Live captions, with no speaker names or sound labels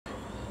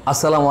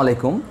আসসালামু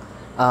আলাইকুম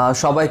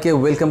সবাইকে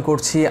ওয়েলকাম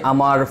করছি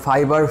আমার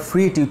ফাইবার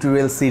ফ্রি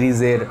টিউটোরিয়াল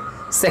সিরিজের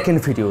সেকেন্ড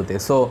ভিডিওতে।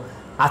 সো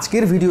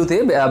আজকের ভিডিওতে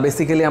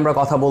বেসিক্যালি আমরা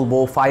কথা বলবো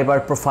ফাইবার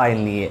প্রোফাইল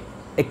নিয়ে।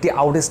 একটি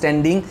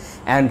outstanding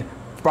and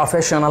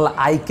professional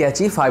eye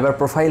catchy fibre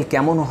profile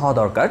কেমন হওয়া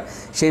দরকার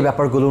সেই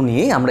ব্যাপারগুলো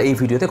নিয়েই আমরা এই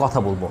ভিডিওতে কথা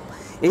বলবো।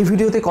 এই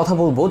ভিডিওতে কথা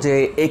বলবো যে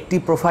একটি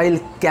প্রোফাইল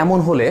কেমন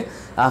হলে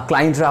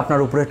ক্লায়েন্টরা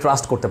আপনার উপরে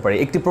ট্রাস্ট করতে পারে,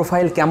 একটি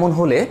প্রোফাইল কেমন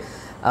হলে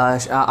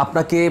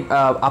আপনাকে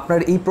আপনার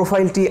এই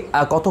প্রোফাইলটি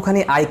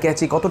কতখানি আই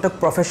ক্যাচি, কতটা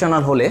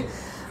প্রফেশনাল হলে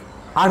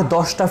আর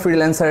 10টা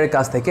ফ্রিল্যান্সারের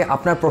কাছ থেকে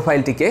আপনার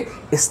প্রোফাইলটিকে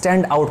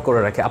স্ট্যান্ড আউট করে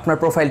রাখে, আপনার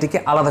প্রোফাইলটিকে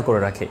আলাদা করে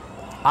রাখে।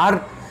 আর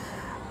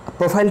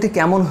প্রোফাইলটি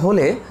কেমন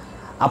হলে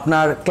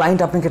আপনার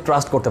ক্লায়েন্ট আপনাকে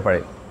ট্রাস্ট করতে পারে।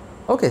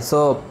 ওকে, সো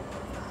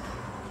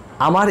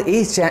আমার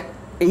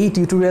এই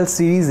টিউটোরিয়াল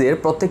সিরিজের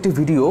প্রত্যেকটি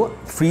ভিডিও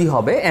ফ্রি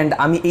হবে অ্যান্ড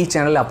আমি এই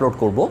চ্যানেলে আপলোড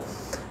করব।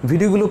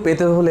 ভিডিওগুলো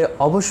পেতে হলে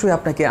অবশ্যই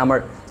আপনাকে আমার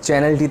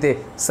চ্যানেলটিতে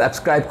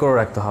সাবস্ক্রাইব করে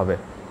রাখতে হবে।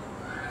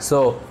 সো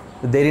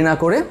দেরি না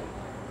করে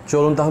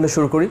চলুন তাহলে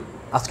শুরু করি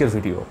আজকের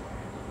ভিডিও।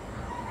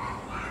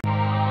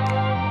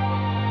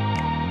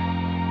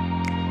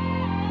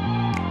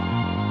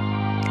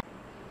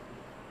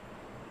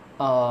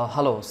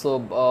 হ্যালো,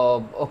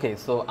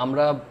 সো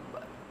আমরা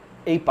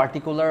এই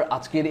পার্টিকুলার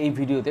আজকের এই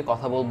ভিডিওতে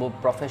কথা বলবো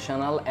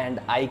professional and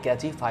eye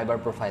catchy fibre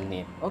profile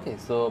নিয়ে। ওকে,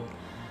 so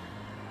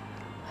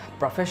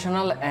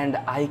professional and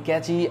eye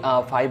catchy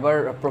fibre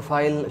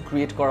profile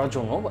create করার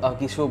জন্য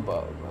কিছু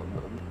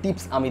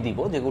টিপস আমি দিব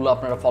যেগুলো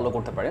আপনারা ফলো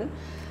করতে পারেন।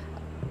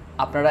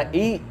 আপনারা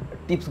এই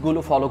টিপসগুলো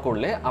ফলো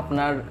করলে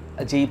আপনার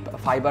যেই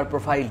ফাইবার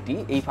প্রোফাইলটি,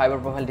 এই fibre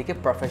প্রোফাইলটিকে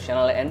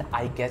professional and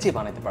eye catchy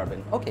বানাতে পারবেন।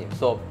 ওকে,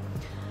 সো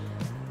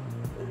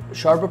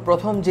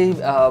সর্বপ্রথম যেই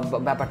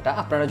ব্যাপারটা,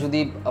 আপনারা যদি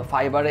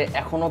ফাইবারে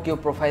এখনও কেউ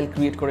প্রোফাইল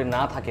ক্রিয়েট করে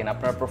না থাকেন,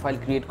 আপনারা প্রোফাইল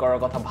ক্রিয়েট করার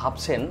কথা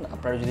ভাবছেন,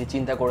 আপনারা যদি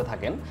চিন্তা করে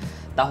থাকেন,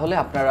 তাহলে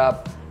আপনারা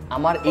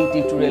আমার এই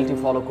টিউটোরিয়ালটি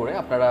ফলো করে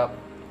আপনারা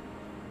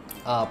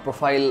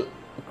প্রোফাইল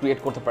ক্রিয়েট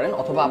করতে পারেন,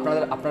 অথবা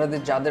আপনাদের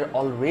যাদের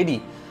অলরেডি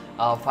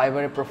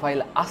ফাইবারে প্রোফাইল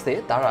আছে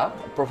তারা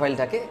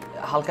প্রোফাইলটাকে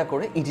হালকা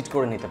করে এডিট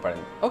করে নিতে পারেন।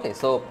 ওকে,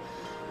 সো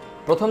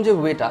প্রথম যে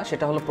ওয়েটা,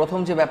 সেটা হলো, প্রথম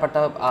যে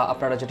ব্যাপারটা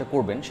আপনারা যেটা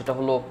করবেন সেটা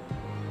হলো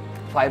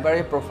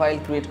ফাইবারে প্রোফাইল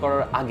ক্রিয়েট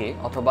করার আগে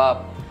অথবা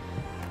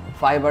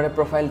ফাইবারে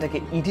প্রোফাইলটাকে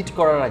এডিট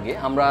করার আগে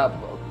আমরা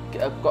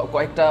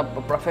কয়েকটা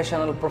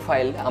প্রফেশনাল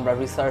প্রোফাইল আমরা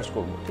রিসার্চ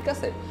করব। ঠিক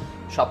আছে,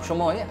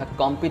 সবসময়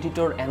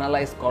কম্পিটিটর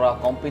অ্যানালাইজ করা,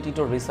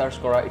 কম্পিটিটর রিসার্চ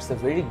করা, it's a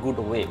very good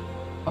way.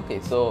 Okay,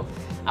 so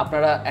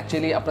আপনারা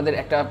অ্যাকচুয়ালি আপনাদের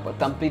একটা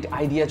কমপ্লিট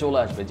আইডিয়া চলে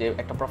আসবে যে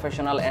একটা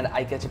professional and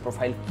eye catchy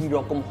profile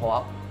কীরকম হওয়া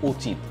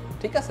উচিত।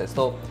 ঠিক আছে,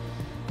 সো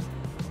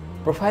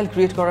প্রোফাইল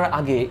ক্রিয়েট করার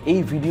আগে, এই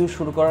ভিডিও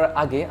শুরু করার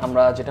আগে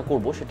আমরা যেটা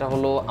করব সেটা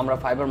হলো, আমরা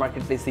ফাইবার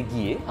মার্কেট প্লেসে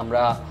গিয়ে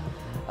আমরা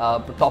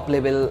টপ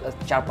লেভেল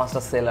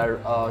 4-5টা সেলার,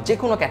 যে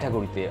কোনো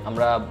ক্যাটাগরিতে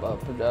আমরা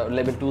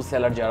লেভেল 2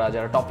 সেলার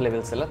যারা টপ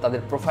লেভেল সেলার,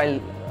 তাদের প্রোফাইল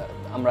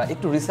আমরা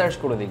একটু রিসার্চ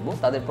করে দেখব।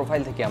 তাদের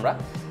প্রোফাইল থেকে আমরা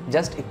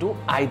জাস্ট একটু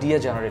আইডিয়া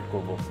জেনারেট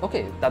করব।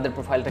 ওকে, তাদের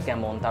প্রোফাইলটা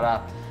কেমন,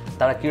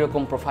 তারা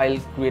কীরকম প্রোফাইল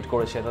ক্রিয়েট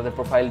করেছে, তাদের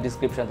প্রোফাইল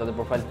ডিসক্রিপশন, তাদের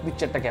প্রোফাইল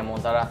পিকচারটা কেমন,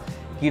 তারা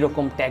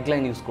কীরকম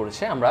ট্যাগলাইন ইউজ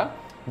করেছে, আমরা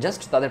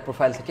জাস্ট তাদের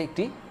প্রোফাইল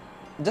থেকে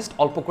জাস্ট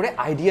অল্প করে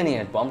আইডিয়া নিয়ে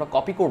আসবো। আমরা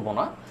কপি করব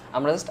না,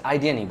 আমরা জাস্ট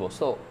আইডিয়া নিব।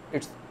 So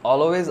it's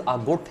always a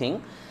good thing.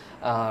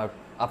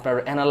 আপনার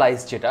অ্যানালাইজ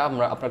যেটা,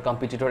 আপনার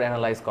কম্পিটিটর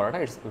অ্যানালাইজ করাটা,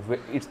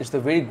 it's a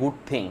very good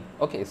thing.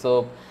 Okay, so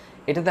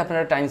এটাতে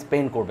আপনারা টাইম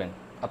স্পেন্ড করবেন,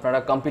 আপনারা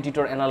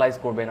কম্পিটিটর অ্যানালাইজ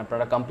করবেন,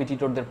 আপনারা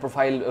কম্পিটিটরদের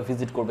প্রোফাইল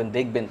ভিজিট করবেন,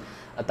 দেখবেন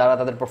তারা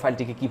তাদের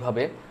প্রোফাইলটিকে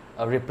কীভাবে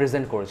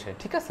রিপ্রেজেন্ট করেছে।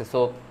 ঠিক আছে, সো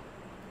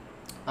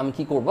আমি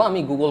কি করব, আমি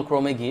গুগল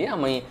ক্রোমে গিয়ে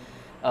আমি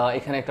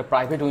এখানে একটা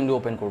প্রাইভেট উইন্ডো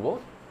ওপেন করব।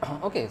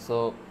 ওকে, সো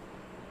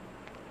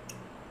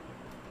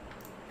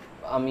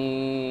আমি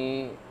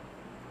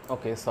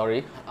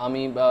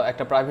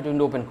একটা প্রাইভেট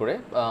উইন্ডো ওপেন করে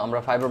আমরা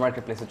ফাইবার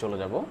মার্কেট প্লেসে চলে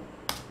যাব।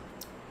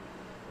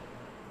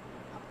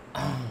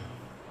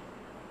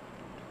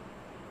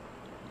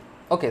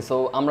 ওকে, সো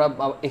আমরা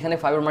এখানে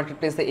ফাইবার মার্কেট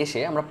প্লেসে এসে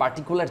আমরা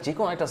পার্টিকুলার যে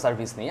কোনো একটা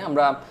সার্ভিস নিয়ে,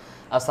 আমরা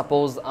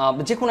সাপোজ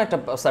যে কোনো একটা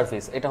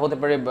সার্ভিস, এটা হতে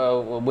পারে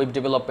ওয়েব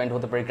ডেভেলপমেন্ট,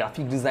 হতে পারে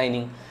গ্রাফিক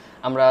ডিজাইনিং,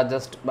 আমরা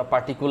জাস্ট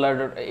পার্টিকুলার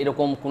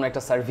এরকম কোনো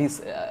একটা সার্ভিস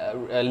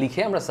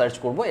লিখে আমরা সার্চ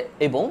করব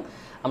এবং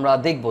আমরা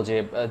দেখব যে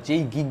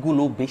যেই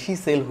গিগগুলো বেশি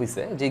সেল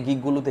হয়েছে, যে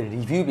গিগগুলোতে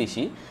রিভিউ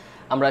বেশি,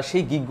 আমরা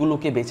সেই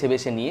গিগগুলোকে বেছে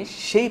বেছে নিয়ে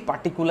সেই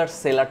পার্টিকুলার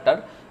সেলারটার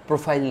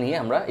প্রোফাইল নিয়ে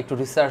আমরা একটু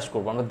রিসার্চ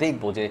করব, আমরা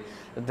দেখব যে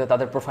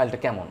তাদের প্রোফাইলটা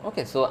কেমন।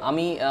 ওকে, সো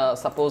আমি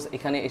সাপোজ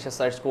এখানে এসে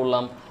সার্চ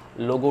করলাম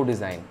লোগো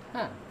ডিজাইন।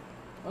 হ্যাঁ,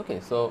 ওকে,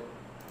 সো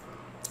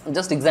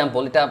জাস্ট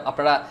এক্সাম্পল, এটা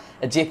আপনারা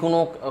যে কোনো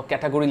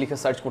ক্যাটাগরি লিখে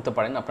সার্চ করতে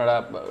পারেন, আপনারা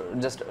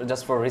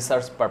জাস্ট ফর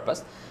রিসার্চ পারপাস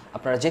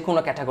আপনারা যে কোনো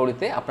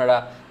ক্যাটাগরিতে আপনারা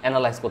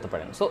অ্যানালাইজ করতে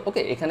পারেন। সো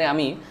ওকে, এখানে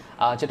আমি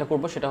যেটা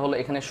করব সেটা হলো,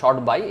 এখানে শর্ট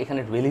বাই,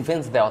 এখানে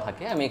রিলিভেন্স দেওয়া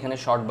থাকে, আমি এখানে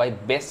শর্ট বাই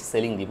বেস্ট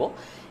সেলিং দিব।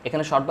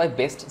 এখানে শর্ট বাই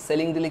বেস্ট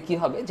সেলিং দিলে কি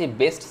হবে, যে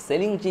বেস্ট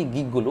সেলিং যে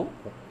গিগগুলো,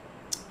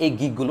 এই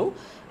গিগগুলো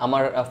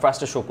আমার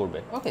ফার্স্টে শো করবে।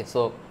 ওকে,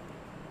 সো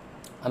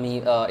আমি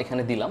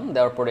এখানে দিলাম,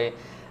 দেওয়ার পরে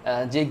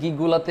যে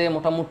গিগগুলোতে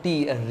মোটামুটি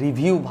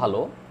রিভিউ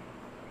ভালো,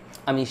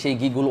 আমি সেই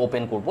গিগগুলো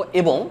ওপেন করব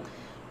এবং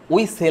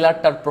ওই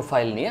সেলারটার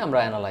প্রোফাইল নিয়ে আমরা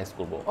অ্যানালাইজ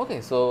করব। ওকে,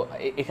 সো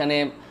এখানে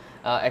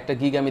একটা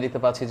গিগ আমি দেখতে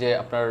পাচ্ছি যে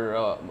আপনার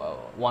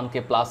 1K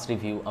প্লাস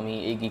রিভিউ, আমি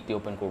এই গিগটি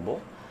ওপেন করব।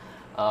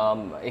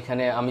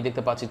 এখানে আমি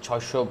দেখতে পাচ্ছি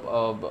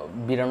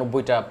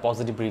 692টা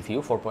পজিটিভ রিভিউ,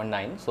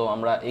 4.9। সো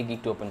আমরা এই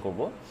গিগটি ওপেন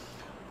করব।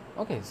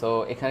 ওকে, সো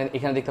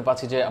এখানে দেখতে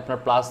পাচ্ছি যে আপনার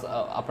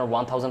আপনার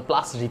 1000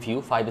 plus review,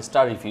 5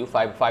 star review,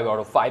 5 out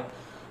of 5।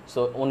 So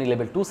উনি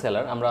লেভেল 2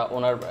 সেলার। আমরা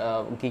ওনার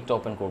গিগটা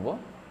ওপেন করব।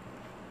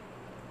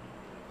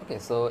 ওকে,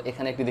 সো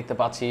এখানে একটি দেখতে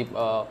পাচ্ছি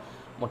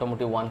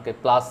মোটামুটি 1K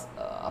প্লাস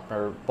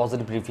আপনার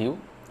পজিটিভ রিভিউ।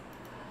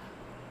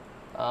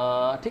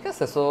 ঠিক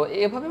আছে, সো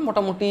এভাবে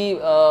মোটামুটি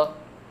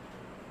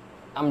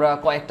আমরা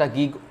কয়েকটা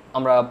গিগ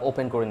আমরা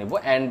ওপেন করে নিব।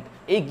 অ্যান্ড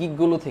এই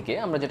গিগগুলো থেকে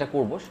আমরা যেটা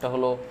করব সেটা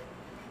হলো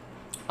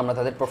আমরা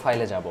তাদের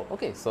প্রোফাইলে যাব।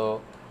 ওকে, সো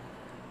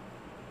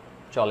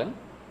চলেন।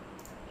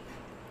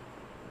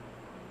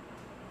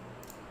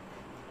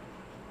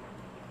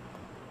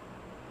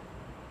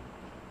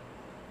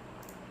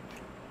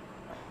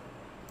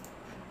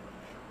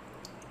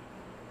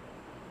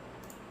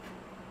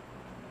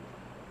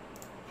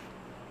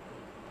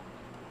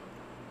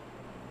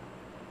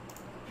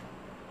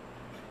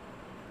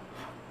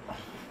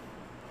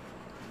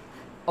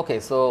 ওকে,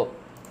 সো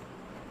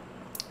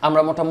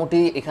আমরা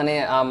মোটামুটি এখানে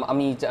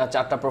আমি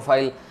 4টা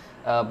প্রোফাইল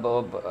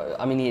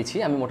আমি নিয়েছি।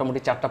 আমি মোটামুটি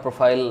 4টা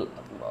প্রোফাইল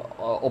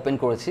ওপেন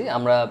করেছি।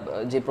 আমরা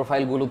যে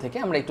প্রোফাইলগুলো থেকে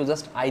আমরা একটু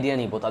জাস্ট আইডিয়া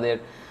নিব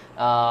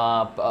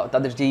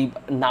তাদের যেই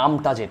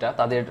নামটা, যেটা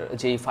তাদের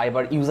যেই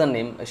ফাইবার ইউজার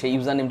নেম, সেই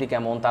ইউজার নেমটি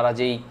কেমন, তারা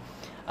যেই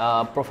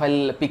প্রোফাইল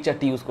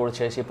পিকচারটি ইউজ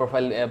করেছে সেই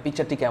প্রোফাইল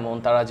পিকচারটি কেমন,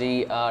 তারা যেই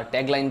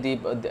ট্যাগলাইনটি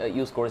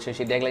ইউজ করেছে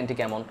সেই ট্যাগলাইনটি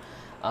কেমন,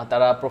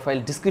 তারা প্রোফাইল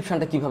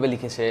ডিসক্রিপশানটা কীভাবে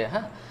লিখেছে,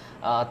 হ্যাঁ,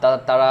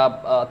 তারা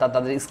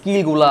তাদের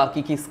স্কিলগুলা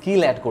কী কী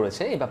স্কিল অ্যাড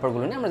করেছে, এই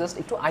ব্যাপারগুলো নিয়ে আমরা জাস্ট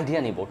একটু আইডিয়া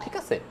নিব। ঠিক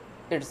আছে,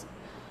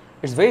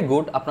 ইটস ভেরি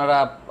গুড।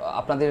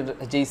 আপনাদের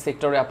যেই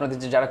সেক্টরে আপনাদের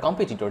যারা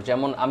কম্পিটিটর,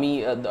 যেমন আমি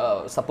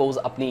সাপোজ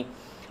আপনি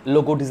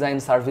লোগো ডিজাইন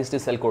সার্ভিসটি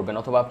সেল করবেন,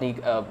 অথবা আপনি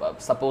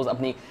সাপোজ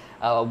আপনি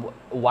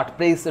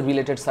ওয়ার্ডপ্রেস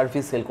রিলেটেড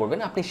সার্ভিস সেল করবেন,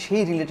 আপনি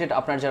সেই রিলেটেড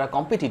আপনার যারা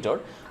কম্পিটিটর,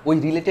 ওই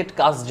রিলেটেড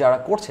কাজ যারা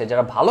করছে,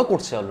 যারা ভালো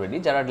করছে অলরেডি,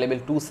 যারা লেভেল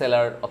 2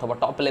 সেলার অথবা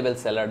টপ লেভেল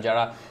সেলার,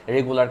 যারা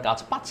রেগুলার কাজ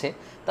পাচ্ছে,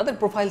 তাদের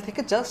প্রোফাইল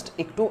থেকে জাস্ট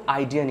একটু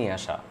আইডিয়া নিয়ে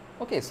আসা।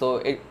 ওকে, so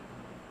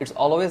it's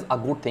always a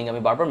good thing.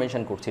 আমি বারবার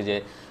মেনশন করছি যে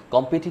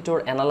কম্পিটিটর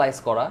অ্যানালাইজ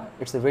করা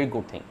it's a very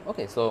good thing.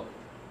 Okay, so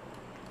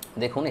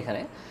দেখুন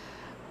এখানে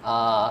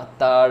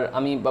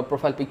আমি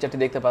প্রোফাইল পিকচারটি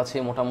দেখতে পাচ্ছি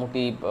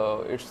মোটামুটি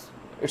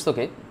ইটস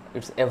ওকে,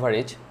 ইটস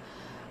এভারেজ।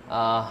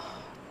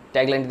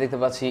 ট্যাগলাইনটি দেখতে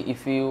পাচ্ছি,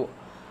 if you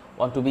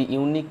want to B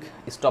unique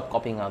stop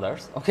কপিং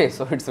others. Okay,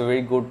 so it's a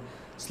very good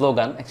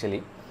slogan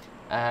actually.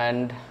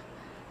 And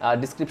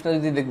ডিসক্রিপশনে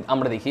যদি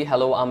আমরা দেখি,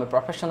 hello, I M a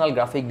professional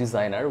graphic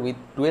designer with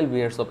 12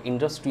 years of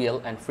industrial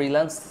and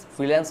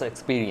freelancer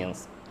experience.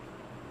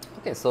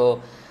 Okay, so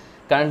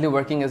currently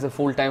working as a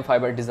full-time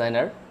Fiverr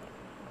designer.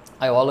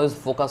 I always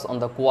focus on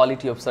the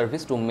quality of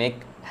service to make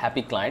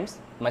happy clients.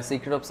 My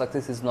secret of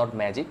success is not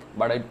magic,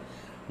 but I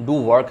do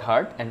work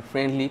hard and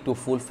friendly to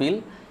fulfill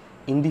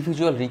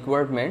individual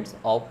requirements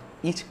of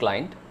each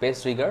client.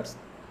 Best regards.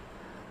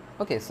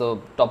 Okay, so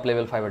top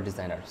level Fiverr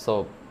designer. So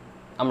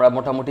আমরা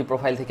মোটামুটি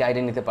profile থেকে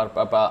idea নিতে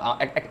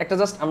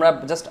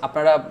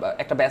আপনারা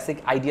একটা basic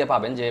idea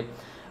পাবেন যে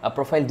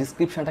profile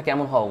ডিসক্রিপশনটা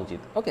কেমন হওয়া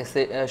উচিত। ওকে,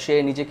 সে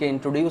নিজেকে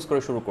ইন্ট্রোডিউস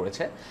করে শুরু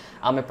করেছে,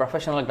 I M a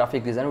professional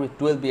graphic designer with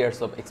 12 years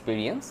of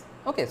experience.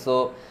 Okay, so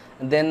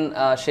then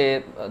সে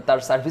তার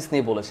সার্ভিস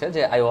নিয়ে বলেছে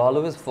যে I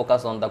always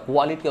focus on the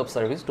quality of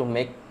service to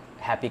make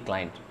happy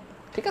client.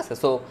 ঠিক আছে,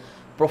 সো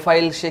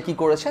প্রোফাইল সে কী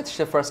করেছে,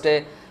 সে ফার্স্টে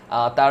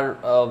তার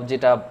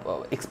যেটা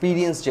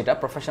এক্সপিরিয়েন্স, যেটা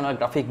প্রফেশনাল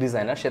গ্রাফিক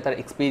ডিজাইনার, সে তার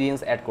এক্সপিরিয়েন্স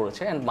অ্যাড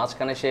করেছে। অ্যান্ড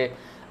মাঝখানে সে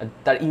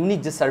তার ইউনিক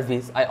যে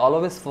service, I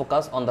always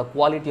focus on the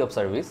quality of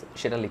service,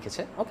 সেটা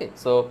লিখেছে। ওকে,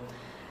 সো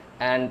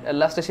অ্যান্ড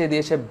লাস্টে সে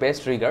দিয়েছে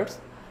বেস্ট রিগার্ডস,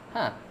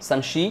 হ্যাঁ,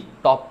 সানশি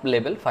top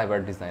level fibre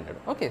designer.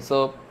 Okay, so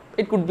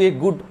it could B a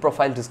good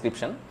profile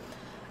description.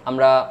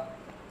 আমরা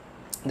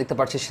দেখতে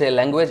পাচ্ছি সে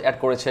ল্যাঙ্গুয়েজ অ্যাড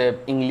করেছে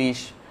ইংলিশ,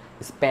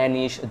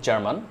 স্প্যানিশ,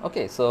 জার্মান।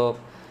 ওকে, so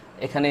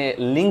এখানে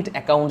লিঙ্কড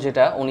অ্যাকাউন্ট,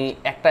 যেটা উনি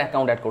একটা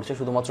অ্যাকাউন্ট অ্যাড করছে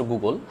শুধুমাত্র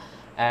গুগল।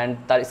 অ্যান্ড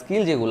তার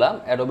স্কিল যেগুলো,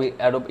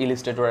 Adobe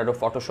Illustrator, Adobe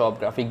Photoshop,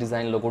 graphic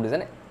design, logo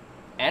design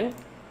and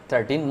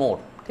 13 মোর।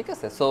 ঠিক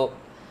আছে, সো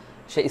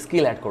সে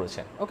স্কিল অ্যাড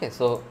করেছে। ওকে,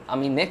 সো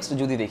আমি নেক্সট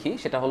যদি দেখি,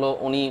 সেটা হলো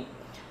উনি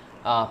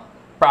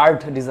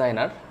part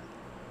designer,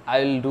 I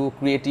will do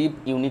creative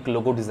unique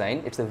logo design.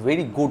 It's a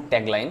very good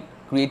tagline,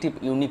 creative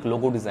unique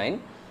logo design.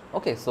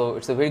 Okay, so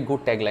it's a very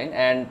good tagline.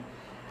 And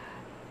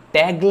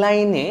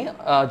ট্যাগলাইনে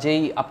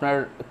যেই আপনার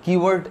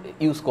keyword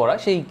use করা,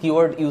 সেই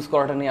কিওয়ার্ড ইউজ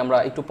করাটা নিয়ে আমরা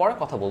একটু পরে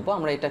কথা বলবো।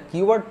 আমরা এটা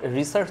কিওয়ার্ড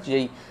রিসার্চ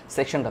যেই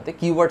সেকশনটাতে,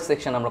 কিওয়ার্ড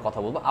সেকশন আমরা কথা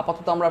বলবো।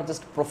 আপাতত আমরা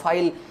জাস্ট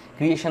প্রোফাইল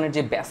ক্রিয়েশনের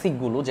যে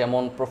বেসিকগুলো,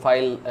 যেমন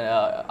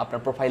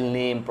আপনার profile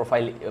name,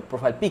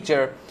 profile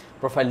picture,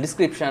 profile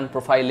description,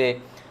 প্রোফাইলে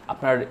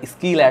আপনার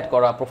স্কিল অ্যাড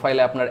করা,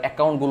 প্রোফাইলে আপনার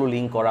অ্যাকাউন্টগুলো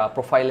লিঙ্ক করা,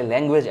 প্রোফাইলে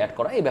ল্যাঙ্গুয়েজ অ্যাড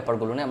করা, এই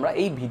ব্যাপারগুলো নিয়ে আমরা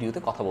এই ভিডিওতে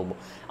কথা বলবো।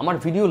 আমার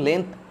ভিডিও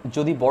লেন্থ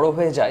যদি বড়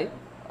হয়ে যায়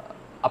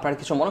আপনারা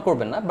কিছু মনে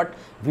করবেন না, বাট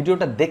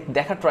ভিডিওটা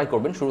দেখা ট্রাই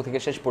করবেন শুরু থেকে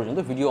শেষ পর্যন্ত,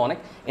 ভিডিও অনেক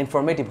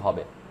ইনফরমেটিভ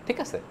হবে। ঠিক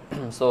আছে,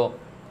 সো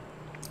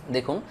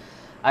দেখুন,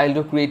 I will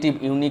do creative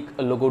unique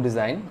logo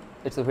design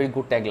it's a very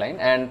good tagline.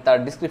 And তার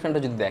ডিসক্রিপশনটা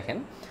যদি দেখেন,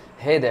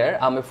 হে there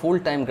I M A full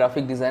time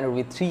graphic designer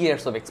with 3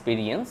 years of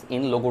experience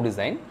in logo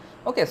design.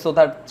 Okay, so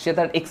সে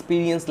তার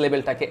experience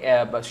লেভেলটাকে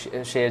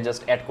সে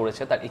just add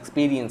করেছে, তার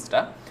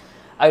এক্সপিরিয়েন্সটা।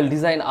 I will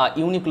design a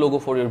unique logo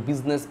for your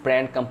business,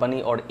 brand, company,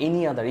 or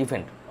any other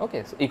event.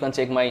 Okay, so you can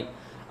check my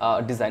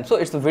design. So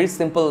it's a very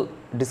simple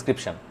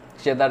description.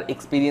 সে তার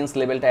experience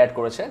লেভেলটা add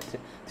করেছে,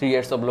 3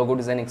 years of logo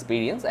design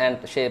experience, and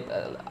সে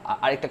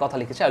আরেকটা কথা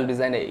লিখেছে, I will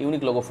design a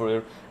unique logo for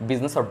your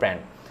business or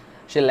brand.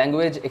 Say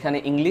language এখানে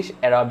English,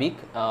 Arabic,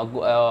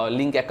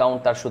 link account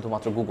তার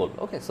শুধুমাত্র Google.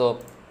 ওকে, so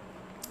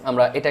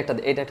আমরা এটা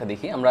একটা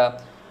দেখি। আমরা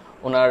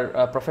ওনার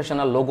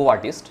প্রফেশনাল লোগো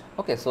আর্টিস্ট।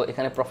 ওকে, সো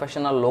এখানে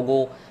প্রফেশনাল লোগো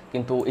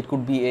কিন্তু it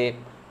could B a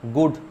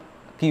good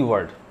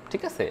keyword,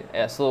 ঠিক আছে।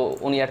 সো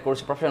উনি অ্যাড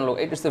করেছে professional logo,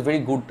 it is a very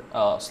good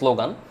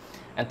slogan.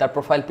 And তার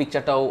প্রোফাইল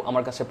পিকচারটাও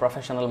আমার কাছে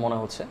প্রফেশনাল মনে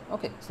হচ্ছে।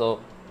 ওকে, সো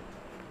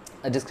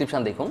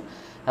ডিসক্রিপশান দেখুন,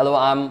 hello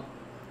I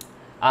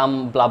am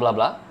blah blah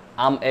blah,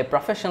 I M a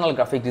professional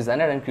graphic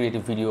designer and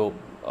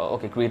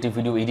creative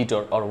video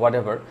editor or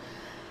whatever.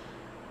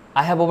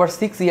 I have over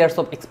 6 years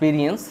of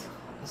experience.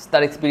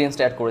 তার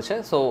এক্সপিরিয়েন্সটা add করেছে।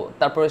 So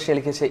তারপরে সে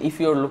লিখেছে, if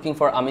you are looking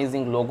for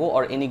amazing logo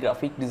or any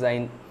graphic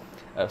design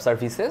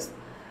services,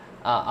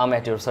 um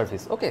at your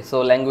service. Okay, so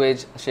language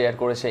say add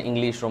করেছে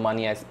English,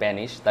 Romania,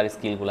 Spanish, তার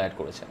স্কিলগুলো add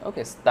করেছে।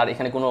 ওকে, তার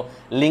এখানে কোনো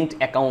লিঙ্কড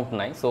অ্যাকাউন্ট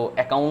নাই। সো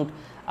অ্যাকাউন্ট,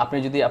 আপনি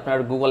যদি আপনার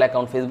Google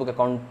account, Facebook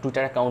account,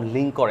 Twitter account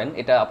link করেন,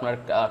 এটা আপনার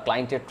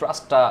ক্লায়েন্টের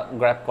ট্রাস্টটা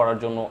গ্র্যাব করার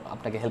জন্য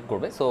আপনাকে হেল্প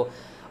করবে। সো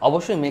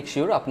অবশ্যই মেক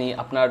শিওর আপনি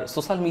আপনার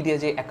সোশ্যাল মিডিয়া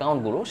যে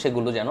অ্যাকাউন্টগুলো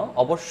সেগুলো যেন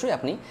অবশ্যই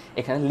আপনি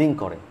এখানে লিঙ্ক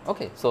করেন।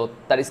 ওকে, সো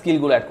তার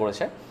স্কিলগুলো অ্যাড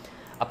করেছে।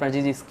 আপনার যে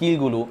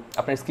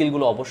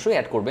স্কিলগুলো অবশ্যই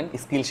অ্যাড করবেন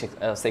স্কিল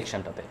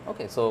সেকশনটাতে।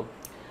 ওকে, সো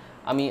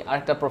আমি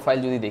আরেকটা প্রোফাইল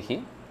যদি দেখি,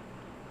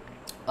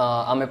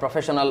 আমি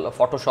professional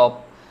Photoshop,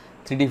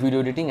 3D video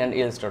editing and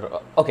Illustrator.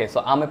 Okay, so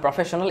আমি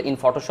professional in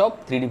Photoshop,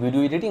 3D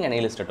video editing and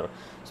Illustrator.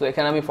 So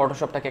এখানে আমি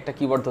ফটোশপটাকে একটা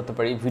কিওয়ার্ড ধরতে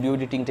পারি, ভিডিও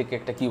এডিটিংটাকে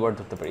একটা কিওয়ার্ড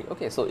ধরতে পারি।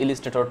 ওকে, সো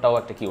ইলাস্ট্রেটরটাও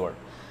একটা কিওয়ার্ড।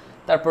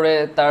 তারপরে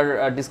তার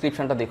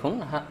ডিসক্রিপশনটা দেখুন।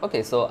 হ্যাঁ, ওকে,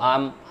 সো আই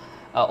এম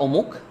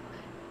অমুক,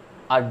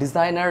 আর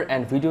designer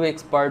and video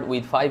expert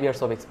with 5 years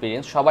of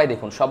experience. সবাই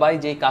দেখুন, সবাই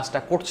যেই কাজটা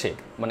করছে,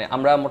 মানে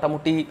আমরা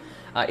মোটামুটি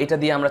এটা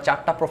দিয়ে আমরা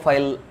 4টা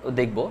প্রোফাইল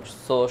দেখব।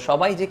 সো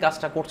সবাই যে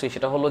কাজটা করছে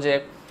সেটা হলো যে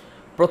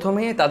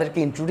প্রথমে তাদেরকে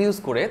ইন্ট্রোডিউস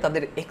করে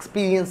তাদের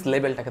এক্সপিরিয়েন্স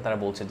লেভেলটাকে তারা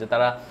বলছে যে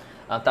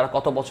তারা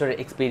কত বছরের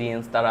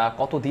এক্সপিরিয়েন্স, তারা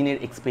কত দিনের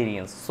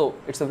experience. So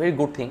it's a very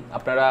good thing.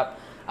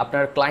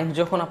 আপনার ক্লায়েন্ট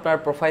যখন আপনার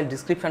প্রোফাইল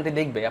ডিসক্রিপশনটি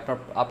দেখবে,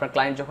 আপনার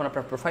ক্লায়েন্ট যখন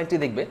আপনার প্রোফাইলটি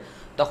দেখবে,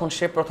 তখন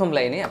সে প্রথম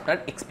লাইনে আপনার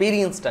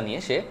এক্সপিরিয়েন্সটা নিয়ে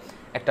সে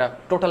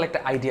টোটাল একটা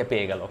আইডিয়া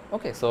পেয়ে গেল।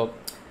 ওকে, so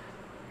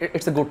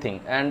it's a good thing.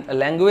 And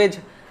language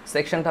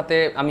সেকশনটাতে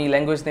আমি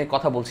ল্যাঙ্গুয়েজ নিয়ে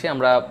কথা বলছি।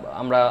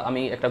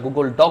 আমি একটা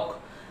গুগল ডক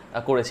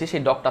করেছি,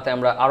 সেই ডকটাতে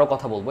আমরা আরও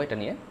কথা বলবো এটা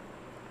নিয়ে।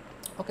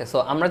 ওকে, সো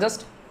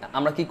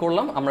আমরা কি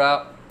করলাম,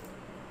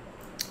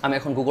 আমি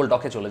এখন গুগল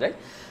ডকে চলে যাই।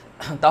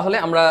 তাহলে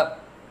আমরা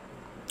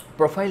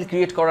প্রোফাইল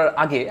ক্রিয়েট করার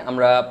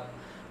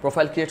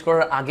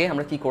আগে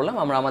আমরা কি করলাম,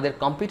 আমরা আমাদের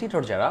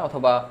কম্পিটিটর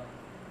অথবা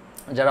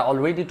যারা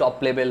অলরেডি টপ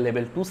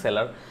লেভেল 2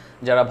 সেলার,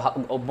 যারা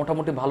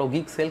মোটামুটি ভালো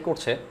গিগ সেল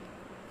করছে,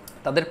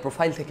 তাদের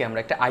প্রোফাইল থেকে আমরা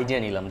একটা আইডিয়া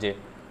নিলাম যে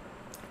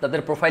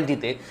তাদের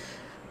প্রোফাইলটিতে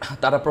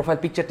তারা প্রোফাইল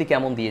পিকচারটি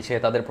কেমন দিয়েছে,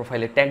 তাদের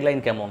প্রোফাইলের ট্যাগলাইন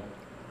কেমন,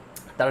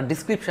 তারা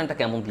ডিসক্রিপশনটা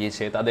কেমন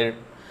দিয়েছে, তাদের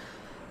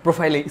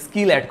প্রোফাইলে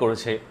স্কিল অ্যাড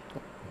করেছে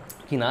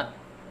কিনা,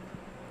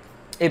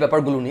 এই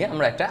ব্যাপারগুলো নিয়ে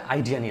আমরা একটা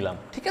আইডিয়া নিলাম।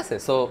 ঠিক আছে,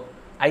 সো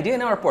আইডিয়া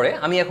নেওয়ার পরে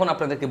আমি এখন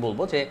আপনাদেরকে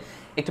বলবো যে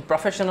একটি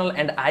professional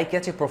and eye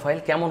catchy profile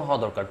কেমন হওয়া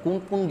দরকার, কোন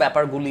কোন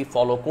ব্যাপারগুলি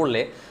ফলো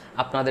করলে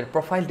আপনাদের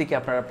প্রোফাইলটিকে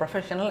আপনারা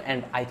প্রফেশনাল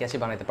অ্যান্ড আই ক্যাচি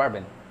বানাতে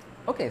পারবেন।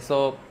 ওকে, সো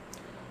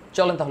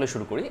চলেন তাহলে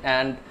শুরু করি।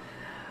 অ্যান্ড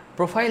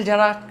প্রোফাইল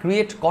যারা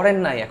ক্রিয়েট করেন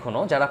নাই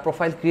এখনও, যারা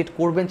প্রোফাইল ক্রিয়েট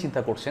করবেন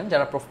চিন্তা করছেন,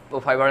 যারা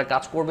ফাইবারে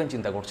কাজ করবেন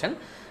চিন্তা করছেন,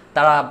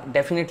 তারা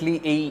ডেফিনেটলি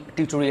এই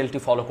টিউটোরিয়ালটি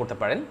ফলো করতে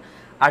পারেন।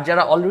 আর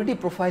যারা অলরেডি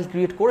প্রোফাইল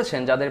ক্রিয়েট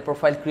করেছেন, যাদের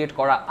প্রোফাইল ক্রিয়েট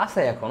করা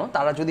আছে এখনও,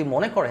 তারা যদি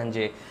মনে করেন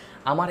যে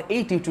আমার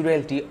এই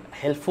টিউটোরিয়ালটি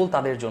হেল্পফুল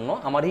তাদের জন্য,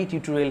 আমার এই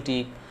টিউটোরিয়ালটি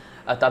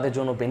তাদের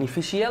জন্য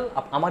বেনিফিশিয়াল,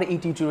 আমার এই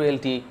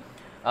টিউটোরিয়ালটি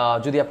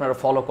যদি আপনারা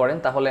ফলো করেন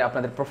তাহলে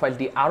আপনাদের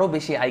প্রোফাইলটি আরও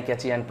বেশি আই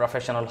ক্যাচি অ্যান্ড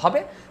প্রফেশনাল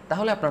হবে,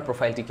 তাহলে আপনার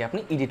প্রোফাইলটিকে আপনি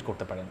এডিট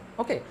করতে পারেন।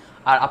 ওকে,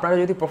 আর আপনারা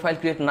যদি প্রোফাইল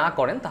ক্রিয়েট না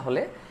করেন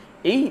তাহলে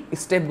এই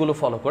স্টেপগুলো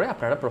ফলো করে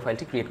আপনারা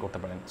প্রোফাইলটি ক্রিয়েট করতে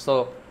পারেন। সো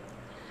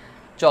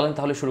চলেন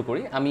তাহলে শুরু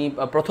করি। আমি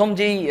প্রথম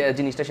যেই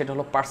জিনিসটা সেটা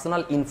হলো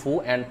personal info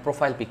and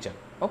profile picture.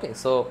 Okay,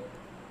 so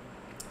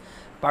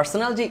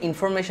personal যে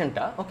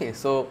ইনফরমেশনটা, ওকে,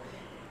 সো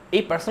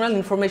এই পার্সোনাল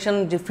ইনফরমেশন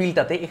যে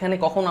ফিল্ডটাতে এখানে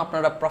কখনো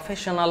আপনারা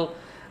প্রফেশনাল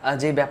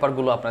যে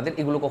ব্যাপারগুলো আপনাদের,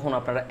 এগুলো কখনো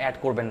আপনারা অ্যাড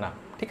করবেন না।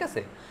 ঠিক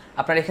আছে,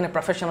 আপনারা এখানে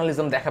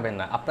প্রফেশনালিজম দেখাবেন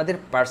না। আপনাদের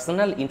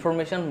পার্সোনাল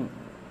ইনফরমেশন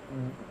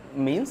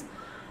মিনস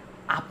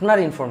আপনার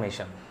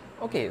ইনফরমেশন।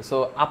 ওকে, সো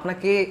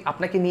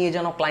আপনাকে নিয়ে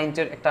যেন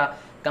ক্লায়েন্টের একটা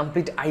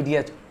কমপ্লিট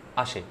আইডিয়া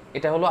আসে,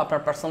 এটা হলো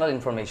আপনার পার্সোনাল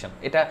ইনফরমেশন।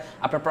 এটা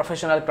আপনার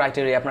প্রফেশনাল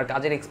ক্রাইটেরিয়া, আপনার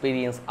কাজের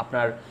এক্সপিরিয়েন্স,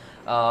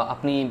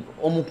 আপনি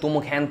অমুক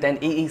তমুক হ্যান ত্যান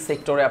এই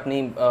সেক্টরে আপনি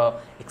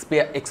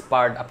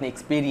এক্সপার্ট, আপনি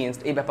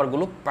এক্সপিরিয়েন্সড, এই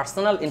ব্যাপারগুলো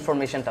পার্সোনাল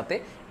ইনফরমেশনটাতে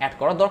অ্যাড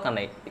করার দরকার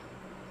নেই।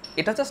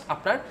 এটা জাস্ট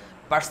আপনার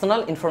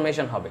পার্সোনাল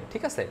ইনফরমেশন হবে,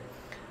 ঠিক আছে?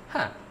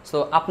 হ্যাঁ, সো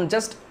আপনি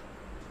জাস্ট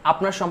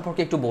আপনার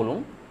সম্পর্কে একটু বলুন,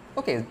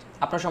 ওকে,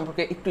 আপনার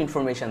সম্পর্কে একটু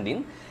ইনফরমেশন দিন,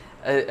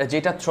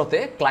 যেটা থ্রোতে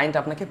ক্লায়েন্ট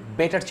আপনাকে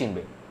বেটার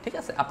চিনবে, ঠিক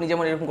আছে? আপনি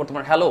যেমন এরকম করতে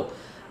পারেন, hello,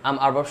 I am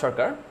Arbab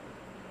Sarkar,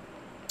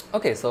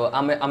 okay, so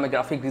I'm a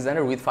graphic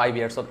designer with 5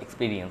 years of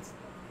experience.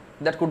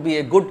 That could be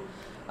a good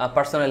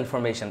personal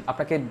information.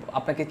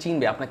 আপনাকে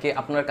চিনবে,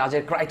 আপনার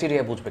কাজের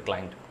ক্রাইটেরিয়া বুঝবে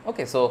client.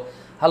 Okay, so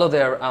hello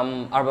there,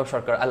 Arbab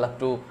Sarkar, I love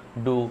to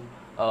do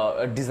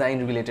design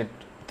related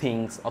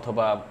things,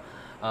 অথবা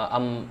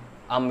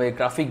I'm a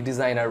graphic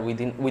designer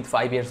with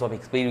 5 years of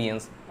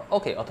experience.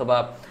 Okay, অথবা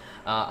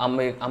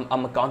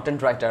I'm a content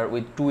writer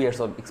with 2 years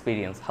of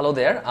experience. Hello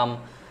there,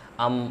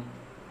 I'm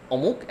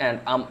অমুক and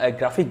um A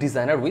graphic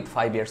designer with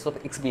 5 years of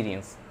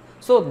experience.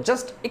 So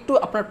just একটু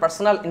আপনার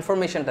personal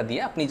ইনফরমেশনটা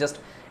দিয়ে আপনি just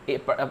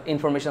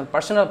information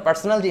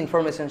personal যে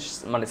information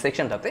মানে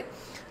সেকশনটাতে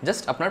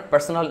just আপনার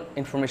পার্সোনাল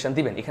ইনফরমেশন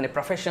দিবেন। এখানে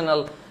প্রফেশনাল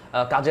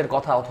কাজের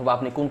কথা অথবা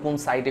আপনি কোন কোন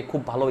সাইডে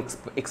খুব ভালো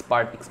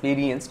এক্সপার্ট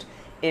এক্সপিরিয়েন্সড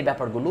এই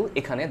ব্যাপারগুলো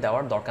এখানে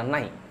দেওয়ার দরকার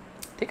নাই,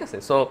 ঠিক আছে?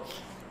 সো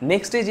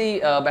নেক্সটে যেই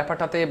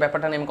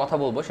ব্যাপারটা নিয়ে আমি কথা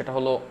বলবো সেটা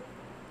হলো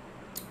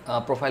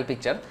প্রোফাইল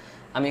পিকচার।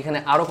 আমি এখানে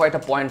আরও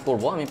কয়েকটা পয়েন্ট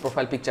করবো আমি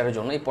প্রোফাইল পিকচারের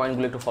জন্য, এই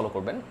পয়েন্টগুলো একটু ফলো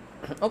করবেন।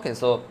 ওকে,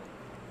 so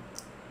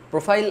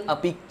profile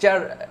picture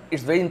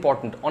it's very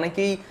important.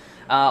 অনেকেই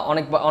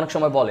অনেক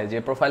সময় বলে যে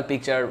profile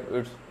picture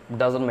it's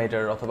doesn't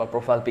matter, অথবা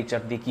প্রোফাইল পিকচার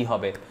দিয়ে কী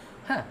হবে।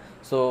 হ্যাঁ,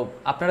 সো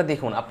আপনারা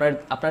দেখুন,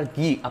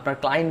 আপনার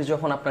ক্লায়েন্ট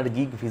যখন আপনার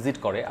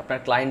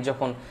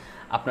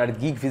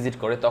গিগ ভিজিট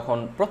করে, তখন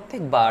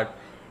প্রত্যেকবার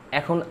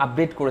এখন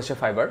আপডেট করেছে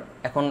ফাইবার,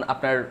 এখন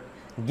আপনার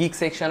গিগ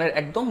সেকশনের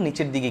একদম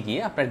নিচের দিকে গিয়ে,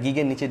 আপনার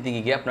গিগের নিচের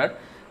দিকে গিয়ে আপনার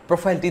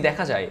প্রোফাইলটি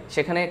দেখা যায়।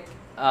 সেখানে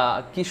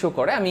কী শো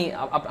করে আমি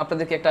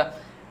আপনাদেরকে একটা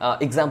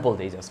এক্সাম্পল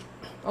দিই জাস্ট।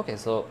 ওকে,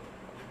 সো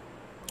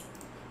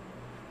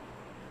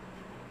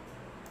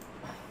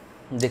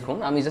দেখুন,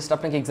 আমি জাস্ট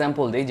আপনাকে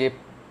এক্সাম্পল দিই যে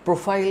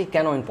প্রোফাইল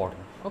কেন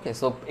ইম্পর্টেন্ট। ওকে,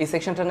 সো এই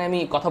সেকশনটা নিয়ে আমি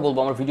কথা বলবো,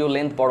 আমার ভিডিও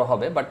লেন্থ বড়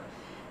হবে, but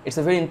it's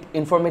a very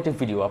informative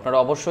video, আপনারা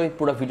অবশ্যই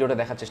পুরো ভিডিওটা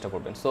দেখার চেষ্টা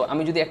করবেন। সো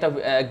আমি যদি একটা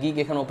গিগ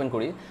এখানে ওপেন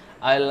করি,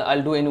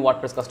 I'll do any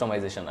WordPress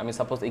customisation. আমি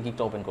সাপোজ এই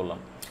গিগটা ওপেন করলাম,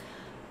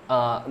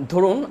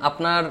 ধরুন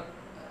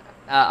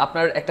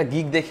আপনার একটা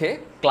গিগ দেখে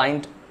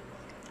ক্লায়েন্ট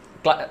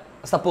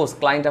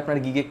আপনার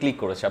গিগে ক্লিক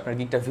করেছে, আপনার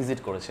গিগটা ভিজিট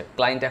করেছে,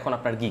 ক্লায়েন্ট এখন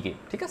আপনার গিগে,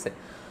 ঠিক আছে?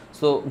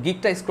 সো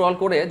গিগটা স্ক্রল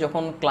করে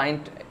যখন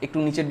ক্লায়েন্ট একটু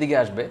নিচের দিকে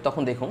আসবে,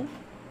 তখন দেখুন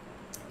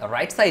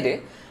রাইট সাইডে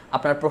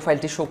আপনার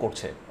প্রোফাইলটি শো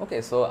করছে। ওকে,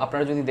 সো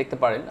আপনারা যদি দেখতে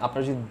পারেন,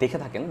 আপনারা যদি দেখে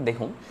থাকেন,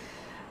 দেখুন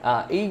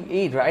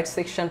এই রাইট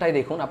সেকশনটাই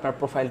দেখুন আপনার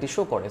প্রোফাইলটি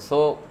শো করে। সো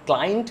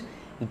ক্লায়েন্ট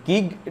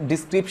গিগ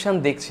ডিসক্রিপশান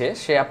দেখছে,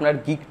 সে আপনার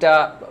গিগটা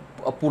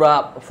পুরা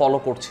ফলো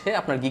করছে,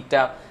 আপনার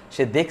গিগটা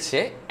সে দেখছে,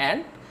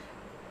 অ্যান্ড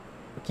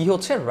কি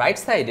হচ্ছে, রাইট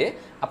সাইডে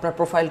আপনার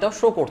প্রোফাইলটাও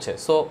শো করছে।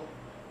 So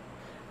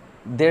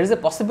there is a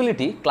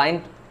possibility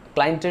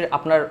ক্লায়েন্টের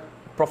আপনার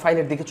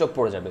প্রোফাইলের দিকে চোখ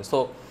পড়ে যাবে। সো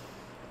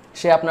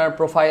সে আপনার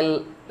প্রোফাইল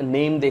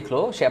নেম দেখলো,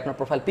 সে আপনার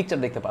প্রোফাইল পিকচার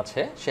দেখতে পাচ্ছে,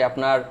 সে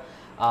আপনার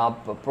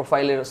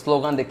প্রোফাইলের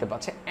স্লোগান দেখতে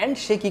পাচ্ছে, অ্যান্ড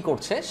সে কী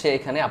করছে, সে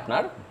এখানে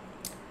আপনার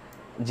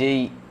যেই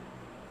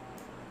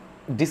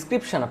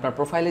ডিসক্রিপশান, আপনার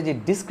প্রোফাইলে যে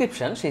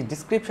ডিসক্রিপশান, সেই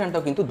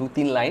ডিসক্রিপশানটাও কিন্তু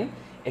 2-3 লাইন,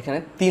 এখানে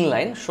 3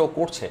 লাইন শো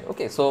করছে।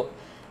 ওকে, সো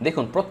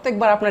দেখুন,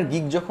 প্রত্যেকবার আপনার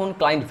গিগ যখন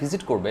ক্লায়েন্ট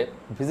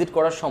ভিজিট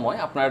করার সময়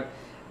আপনার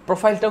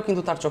প্রোফাইলটাও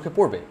কিন্তু তার চোখে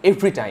পড়বে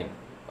every time.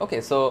 Okay,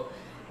 so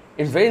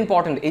it's very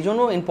important. এই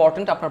জন্য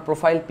ইম্পর্ট্যান্ট আপনার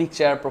profile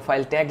picture,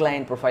 profile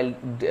tagline,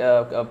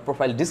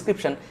 profile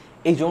description,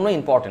 এই জন্য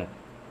ইম্পর্ট্যান্ট।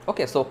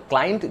 ওকে, সো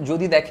ক্লায়েন্ট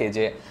যদি দেখে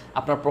যে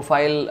আপনার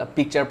প্রোফাইল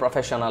পিকচার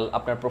প্রফেশনাল,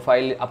 আপনার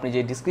প্রোফাইল আপনি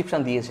যে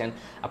ডিসক্রিপশান দিয়েছেন,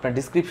 আপনার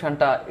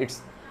ডিসক্রিপশানটা ইটস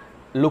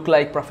লুক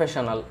লাইক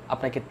প্রফেশনাল,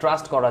 আপনাকে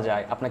ট্রাস্ট করা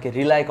যায়, আপনাকে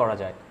রিলাই করা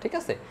যায়, ঠিক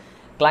আছে?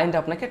 ক্লায়েন্ট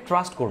আপনাকে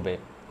ট্রাস্ট করবে।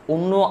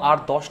 অন্য আর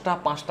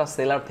 10টা-5টা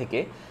সেলার থেকে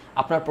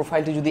আপনার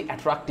প্রোফাইলটি যদি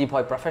অ্যাট্রাকটিভ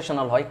হয়,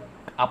 প্রফেশনাল হয়,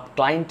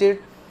 ক্লায়েন্টের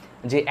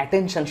যে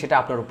অ্যাটেনশন সেটা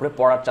আপনার উপরে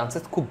পড়ার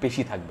চান্সেস খুব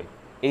বেশি থাকবে।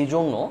 এই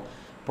জন্য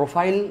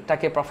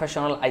প্রোফাইলটাকে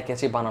প্রফেশনাল আই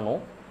ক্যাচি বানানো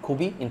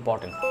খুবই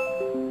ইম্পর্টেন্ট,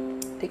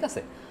 ঠিক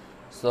আছে?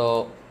 সো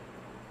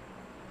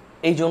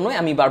এই জন্যই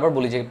আমি বারবার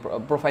বলি যে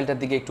প্রোফাইলটার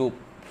দিকে একটু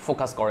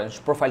ফোকাস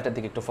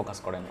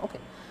করেন। ওকে,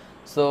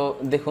 সো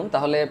দেখুন,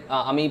 তাহলে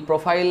আমি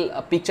প্রোফাইল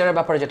পিকচারের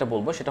ব্যাপারে যেটা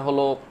বলবো সেটা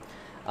হলো,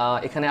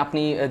 এখানে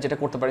আপনি যেটা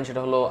করতে পারেন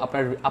সেটা হলো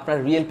আপনার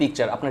রিয়েল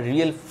পিকচার, আপনার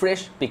রিয়েল ফ্রেশ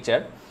পিকচার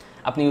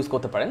আপনি ইউজ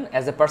করতে পারেন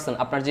অ্যাজ এ পার্সন।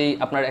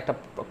 আপনার একটা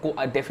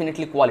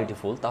ডেফিনেটলি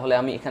কোয়ালিটিফুল। তাহলে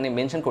আমি এখানে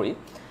মেনশন করি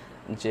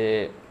যে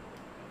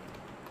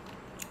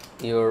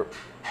your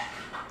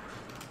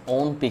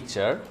own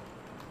picture.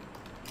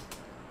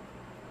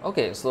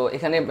 Okay, so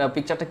এখানে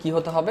পিকচারটা কি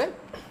হতে হবে,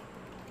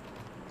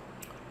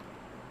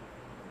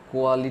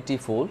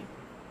 কোয়ালিটিফুল।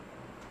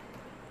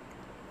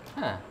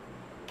 হ্যাঁ,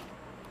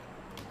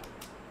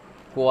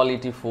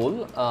 কোয়ালিটিফুল,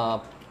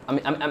 আমি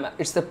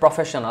it's a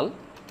professional.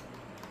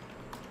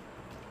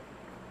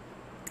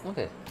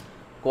 Okay,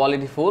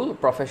 qualityful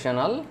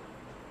professional.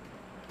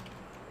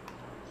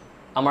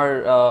 আমার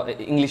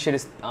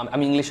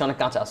আমি ইংলিশে অনেক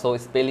কাঁচা, সো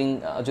স্পেলিং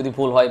যদি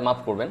ভুল হয় মাফ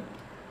করবেন।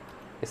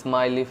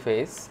 Smiley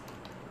face.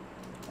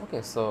 ওকে,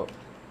 সো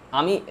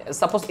আমি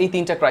সাপোজ এই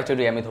 3টা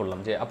ক্রাইটেরিয়া আমি ধরলাম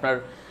যে আপনার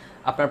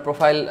আপনার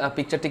প্রোফাইল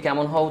পিকচারটি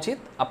কেমন হওয়া উচিত?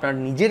 আপনার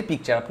নিজের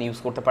পিকচার আপনি ইউজ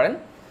করতে পারেন,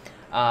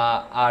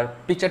 আর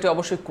পিকচারটি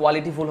অবশ্যই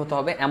কোয়ালিটিফুল হতে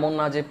হবে। এমন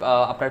না যে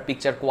আপনার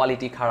পিকচার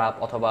কোয়ালিটি খারাপ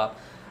অথবা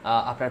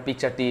আপনার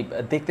পিকচারটি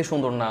দেখতে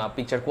সুন্দর না,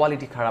 পিকচার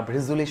কোয়ালিটি খারাপ,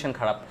 রেজুলেশন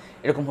খারাপ,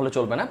 এরকম হলে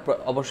চলবে না।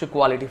 অবশ্যই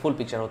কোয়ালিটিফুল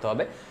পিকচার হতে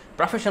হবে,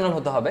 প্রফেশনাল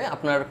হতে হবে।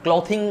 আপনার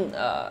ক্লথিং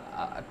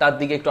তার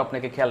দিকে একটু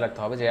আপনাকে খেয়াল রাখতে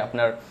হবে যে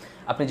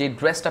আপনি যে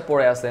ড্রেসটা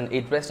পরে আছেন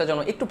এই ড্রেসটা যেন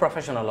একটু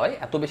প্রফেশনাল হয়,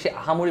 এত বেশি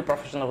আহামরি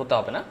প্রফেশনাল হতে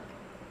হবে না,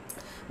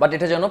 বাট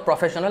এটা যেন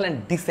প্রফেশনাল অ্যান্ড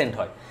ডিসেন্ট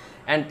হয়।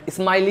 অ্যান্ড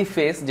স্মাইলি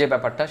ফেস যে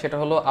ব্যাপারটা, সেটা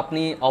হলো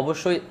আপনি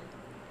অবশ্যই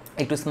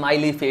একটু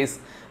স্মাইলি ফেস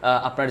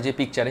আপনার যে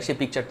পিকচারে সেই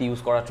পিকচারটি ইউজ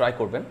করা ট্রাই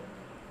করবেন।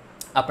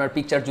 আপনার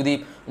পিকচার যদি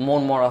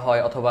মন মরা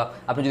হয় অথবা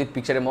আপনি যদি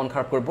পিকচারে মন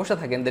খারাপ করে বসে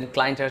থাকেন, দেন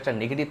ক্লায়েন্টের একটা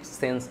নেগেটিভ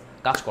সেন্স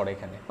কাজ করে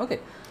এখানে। ওকে,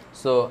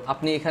 সো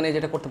আপনি এখানে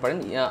যেটা করতে পারেন,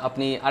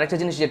 আপনি আরেকটা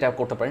জিনিস যেটা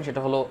করতে পারেন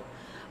সেটা হলো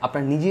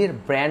আপনার নিজের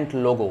ব্র্যান্ড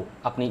লোগো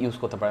আপনি ইউজ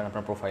করতে পারেন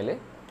আপনার প্রোফাইলে,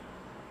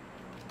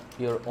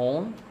 your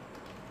own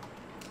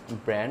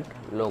brand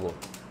logo.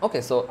 Okay,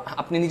 so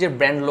আপনি নিজের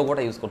ব্র্যান্ড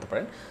লোগোটা ইউজ করতে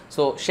পারেন।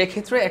 সো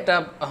সেক্ষেত্রে একটা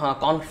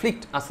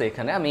কনফ্লিক্ট আছে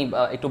এখানে, আমি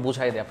একটু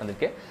বুঝাই দিই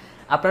আপনাদেরকে।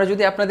 আপনারা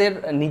যদি আপনাদের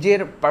নিজের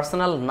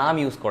পার্সোনাল নাম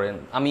ইউজ করেন,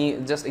 আমি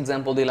জাস্ট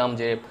এক্সাম্পল দিলাম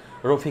যে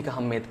রফিক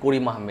আহমেদ,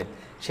 করিম আহমেদ,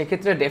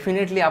 সেক্ষেত্রে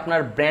ডেফিনেটলি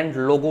আপনার ব্র্যান্ড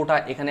লোগোটা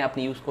এখানে আপনি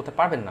ইউজ করতে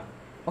পারবেন না।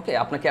 ওকে,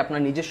 আপনাকে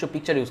আপনার নিজস্ব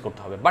পিকচার ইউজ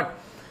করতে হবে। বাট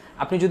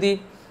আপনি যদি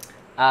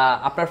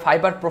আপনার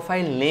ফাইবার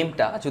প্রোফাইল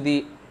নেমটা যদি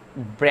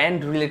ব্র্যান্ড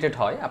রিলেটেড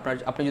হয়,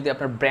 আপনি যদি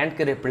আপনার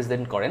ব্র্যান্ডকে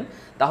রিপ্রেজেন্ট করেন,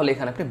 তাহলে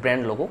এখানে আপনি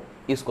ব্র্যান্ড লোগো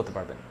ইউজ করতে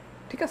পারবেন।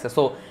 ঠিক আছে,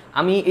 সো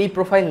আমি এই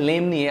প্রোফাইল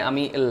নেম নিয়ে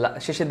আমি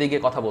শেষের দিকে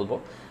কথা বলবো,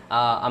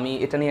 আমি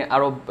এটা নিয়ে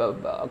আরও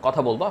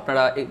কথা বলবো।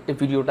 আপনারা এই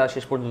ভিডিওটা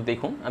শেষ পর্যন্ত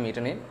দেখুন, আমি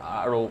এটা নিয়ে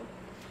আরও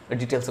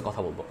ডিটেলসে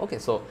কথা বলবো। ওকে,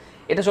 সো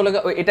এটা চলে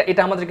গেল,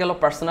 এটা আমাদের গেল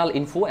personal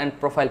info and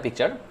profile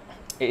picture,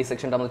 এই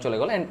সেকশনটা আমাদের চলে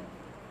গেল। অ্যান্ড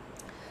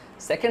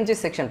সেকেন্ড যে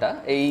সেকশনটা,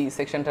 এই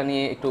সেকশনটা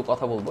নিয়ে একটু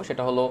কথা বলবো,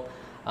 সেটা হলো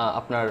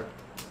আপনার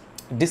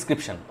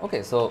ডিসক্রিপশন। ওকে,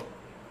 সো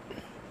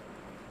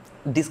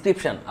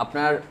ডিসক্রিপশন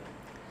আপনার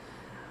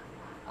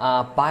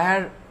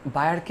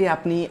বায়ারকে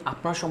আপনি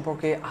আপনার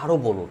সম্পর্কে আরও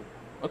বলুন।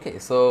 ওকে,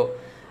 সো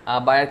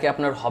বায়ারকে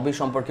আপনার হবি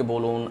সম্পর্কে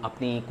বলুন,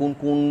 আপনি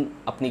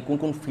কোন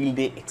কোন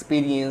ফিল্ডে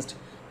এক্সপিরিয়েন্সড,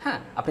 হ্যাঁ,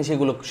 আপনি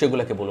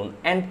সেগুলোকে বলুন।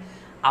 অ্যান্ড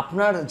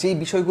আপনার যেই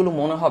বিষয়গুলো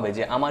মনে হবে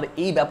যে আমার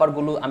এই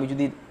ব্যাপারগুলো আমি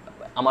যদি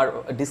আমার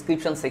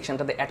ডিসক্রিপশন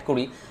সেকশনটাতে অ্যাড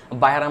করি,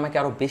 বায়ার আমাকে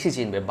আরও বেশি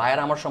চিনবে, বায়ার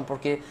আমার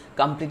সম্পর্কে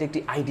কমপ্লিট একটি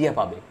আইডিয়া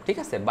পাবে। ঠিক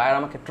আছে, বায়ার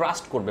আমাকে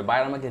ট্রাস্ট করবে,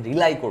 বায়ার আমাকে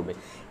রিলাই করবে,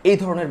 এই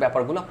ধরনের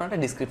ব্যাপারগুলো আপনারা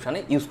ডিসক্রিপশানে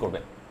ইউজ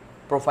করবেন,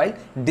 প্রোফাইল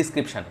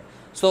ডিসক্রিপশানে।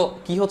 সো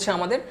কী হচ্ছে,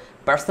 আমাদের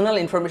পার্সোনাল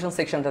ইনফরমেশন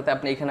সেকশনটাতে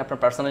আপনি এখানে আপনার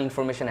পার্সোনাল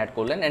ইনফরমেশন অ্যাড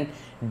করলেন, অ্যান্ড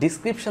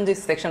ডিসক্রিপশন যে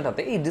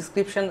সেকশনটাতে, এই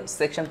ডিসক্রিপশন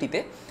সেকশনটিতে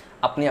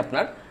আপনি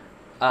আপনার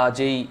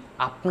যেই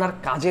আপনার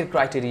কাজের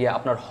ক্রাইটেরিয়া,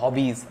 আপনার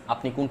হবিজ,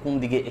 আপনি কোন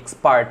দিকে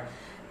এক্সপার্ট,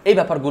 এই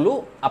ব্যাপারগুলো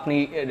আপনি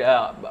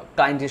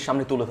ক্লায়েন্টের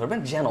সামনে তুলে ধরবেন,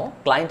 যেন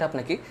ক্লায়েন্ট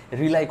আপনাকে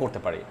রিলাই করতে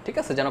পারে। ঠিক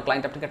আছে, যেন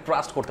ক্লায়েন্ট আপনাকে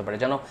ট্রাস্ট করতে পারে,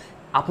 যেন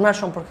আপনার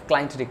সম্পর্কে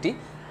ক্লায়েন্টের একটি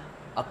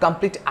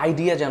কমপ্লিট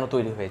আইডিয়া যেন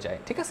তৈরি হয়ে যায়।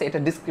 ঠিক আছে, এটা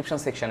ডিসক্রিপশন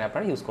সেকশনে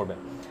আপনারা ইউজ করবেন।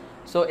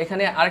 সো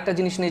এখানে আরেকটা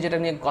জিনিস নিয়ে যেটা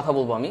নিয়ে কথা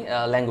বলবো আমি,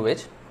 ল্যাঙ্গুয়েজ।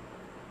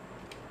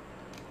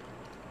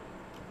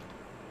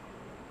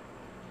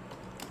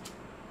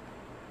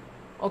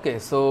 ওকে,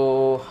 সো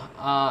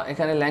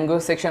এখানে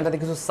ল্যাঙ্গুয়েজ সেকশনটাতে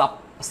কিছু সাব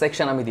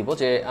সেকশন আমি দিব,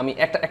 যে আমি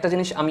একটা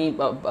জিনিস আমি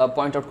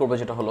পয়েন্ট আউট করবো,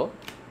 যেটা হলো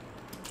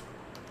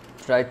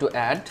try to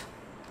add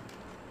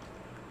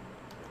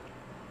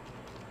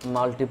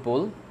multiple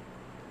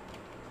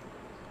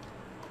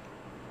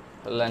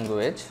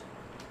language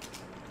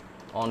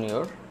on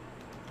your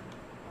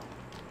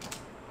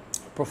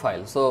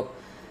profile. So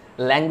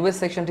language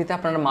সেকশনটিতে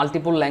আপনারা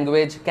মাল্টিপল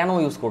ল্যাঙ্গুয়েজ কেন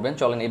ইউজ করবেন,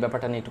 চলেন এই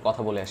ব্যাপারটা নিয়ে একটু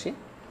কথা বলে আসি।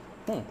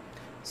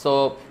 সো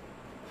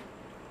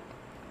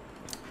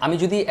আমি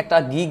যদি একটা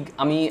গিগ,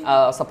 আমি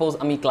সাপোজ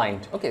আমি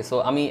ক্লায়েন্ট, ওকে, সো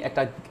আমি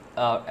একটা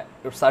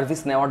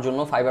সার্ভিস নেওয়ার জন্য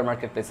ফাইবার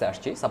মার্কেট প্লেসে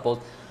আসছি, সাপোজ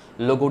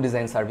লোগো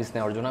ডিজাইন সার্ভিস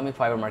নেওয়ার জন্য আমি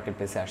ফাইবার মার্কেট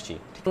প্লেসে আসছি।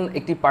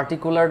 একটি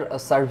পার্টিকুলার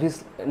সার্ভিস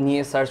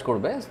নিয়ে সার্চ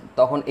করবে,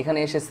 তখন এখানে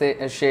এসে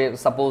সে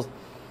সাপোজ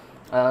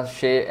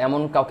সে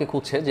এমন কাউকে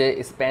খুঁজছে যে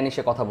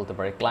স্প্যানিশে কথা বলতে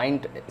পারে,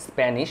 ক্লায়েন্ট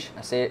স্প্যানিশ,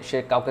 সে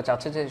কাউকে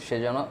চাচ্ছে যে সে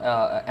যেন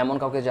এমন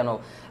কাউকে যেন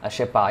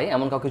সে পায়,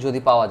 এমন কাউকে যদি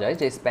পাওয়া যায়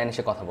যে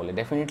স্প্যানিশে কথা বলে,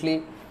 ডেফিনেটলি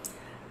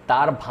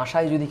তার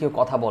ভাষায় যদি কেউ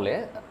কথা বলে,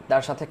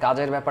 তার সাথে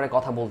কাজের ব্যাপারে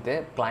কথা বলতে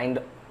ক্লায়েন্ট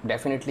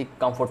ডেফিনেটলি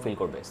কমফোর্ট ফিল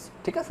করবে।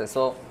 ঠিক আছে,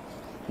 সো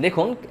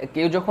দেখুন,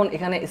 কেউ যখন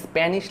এখানে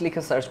স্প্যানিশ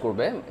লিখে সার্চ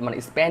করবে, মানে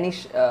স্প্যানিশ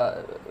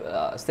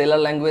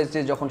সেলার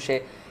ল্যাঙ্গুয়েজে যখন সে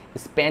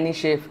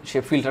স্প্যানিশে সে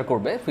ফিল্টার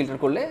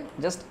করলে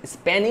জাস্ট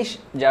স্প্যানিশ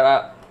যারা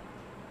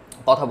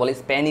কথা বলে,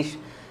 স্প্যানিশ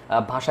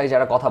ভাষায়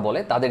যারা কথা বলে,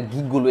 তাদের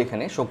গিগগুলো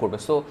এখানে শো করবে।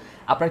 সো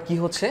আপনার কি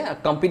হচ্ছে,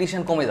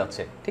 কম্পিটিশন কমে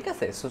যাচ্ছে। ঠিক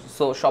আছে,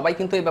 সো সবাই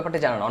কিন্তু এই ব্যাপারটা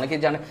জানে না,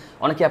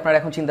 অনেকে আপনারা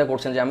এখন চিন্তা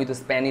করছেন যে আমি তো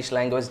স্প্যানিশ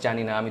ল্যাঙ্গুয়েজ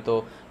জানি না, আমি তো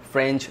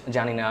ফ্রেঞ্চ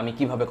জানি না, আমি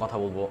কিভাবে কথা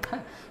বলবো।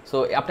 হ্যাঁ, সো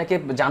আপনাকে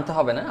জানতে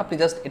হবে না, আপনি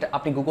জাস্ট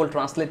আপনি গুগল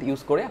ট্রান্সলেট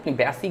ইউজ করে আপনি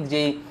বেসিক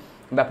যেই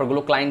ব্যাপারগুলো,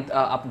 ক্লায়েন্ট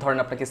ধরেন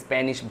আপনাকে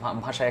স্প্যানিশ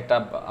ভাষায় একটা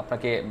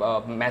আপনাকে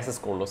মেসেজ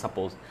করলো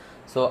সাপোজ,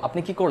 সো আপনি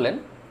কি করলেন,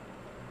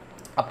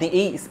 আপনি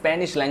এই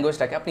স্প্যানিশ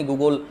ল্যাঙ্গুয়েজটাকে আপনি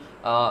গুগল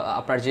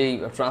আপনার যেই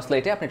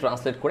ট্রান্সলেটে আপনি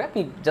ট্রান্সলেট করে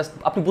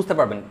আপনি বুঝতে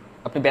পারবেন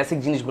আপনি বেসিক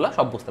জিনিসগুলো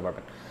সব বুঝতে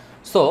পারবেন।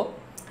 সো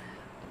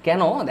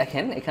কেন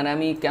দেখেন এখানে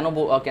আমি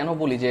কেন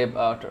বলি যে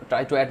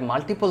try to add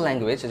multiple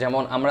language,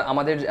 যেমন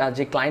আমাদের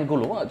যে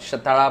ক্লায়েন্টগুলো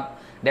তারা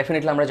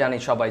ডেফিনেটলি আমরা জানি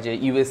সবাই যে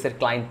ইউএস এর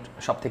ক্লায়েন্ট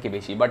সব থেকে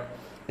বেশি, বাট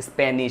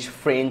স্প্যানিশ,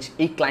 ফ্রেঞ্চ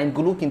এই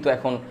ক্লায়েন্টগুলো কিন্তু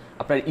এখন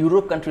আপনার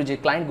ইউরোপ কান্ট্রির যে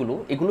ক্লায়েন্টগুলো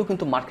এগুলো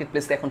কিন্তু মার্কেট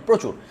প্লেসে এখন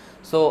প্রচুর।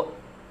 সো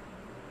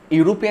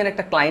ইউরোপিয়ান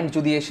একটা ক্লায়েন্ট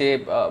যদি এসে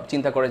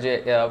চিন্তা করে যে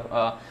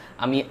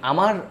আমি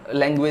আমার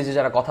ল্যাঙ্গুয়েজে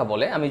যারা কথা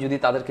বলে আমি যদি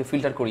তাদেরকে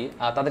ফিল্টার করি,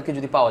 তাদেরকে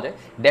যদি পাওয়া যায়,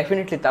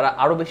 ডেফিনেটলি তারা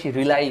আরও বেশি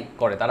রিলাই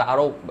করে, তারা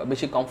আরও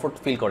বেশি কমফোর্ট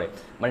ফিল করে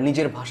মানে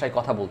নিজের ভাষায়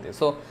কথা বলতে।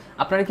 সো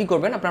আপনারা কী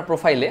করবেন, আপনার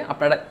প্রোফাইলে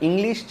আপনারা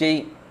ইংলিশ যেই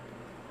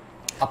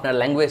আপনার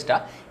ল্যাঙ্গুয়েজটা,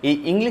 এই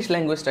ইংলিশ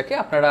ল্যাঙ্গুয়েজটাকে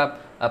আপনারা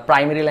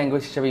প্রাইমারি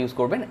ল্যাঙ্গুয়েজ হিসেবে ইউজ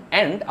করবেন,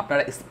 অ্যান্ড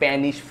আপনারা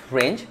স্প্যানিশ,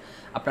 ফ্রেঞ্চ,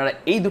 আপনারা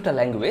এই দুটা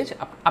ল্যাঙ্গুয়েজ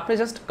আপনি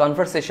জাস্ট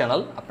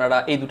কনভারসেশনাল, আপনারা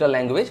এই দুটা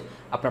ল্যাঙ্গুয়েজ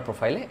আপনার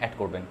প্রোফাইলে অ্যাড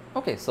করবেন।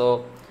 ওকে, সো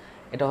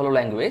এটা হলো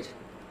ল্যাঙ্গুয়েজ।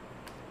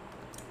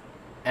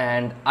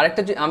 অ্যান্ড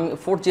আরেকটা যে আমি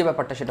ফোর্থ যে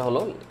ব্যাপারটা সেটা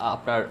হলো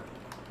আপনার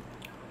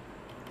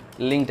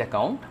লিঙ্কড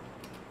অ্যাকাউন্ট।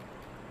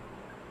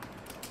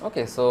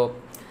 ওকে, সো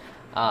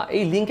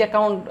এই লিঙ্ক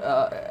অ্যাকাউন্ট,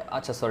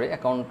 আচ্ছা সরি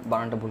অ্যাকাউন্ট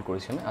বানানটা ভুল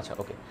করেছি আমি, আচ্ছা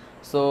ওকে।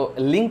 So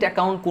linked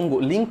account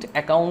linked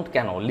account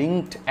কেন,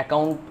 লিঙ্কড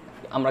অ্যাকাউন্ট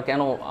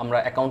আমরা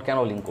অ্যাকাউন্ট কেন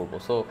লিঙ্ক করবো?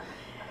 সো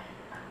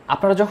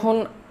আপনারা যখন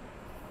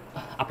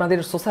আপনাদের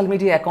social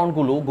media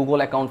অ্যাকাউন্টগুলো, Google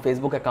account,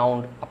 Facebook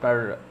account, আপনার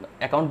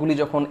অ্যাকাউন্টগুলি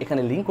যখন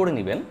এখানে লিঙ্ক করে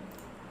নেবেন,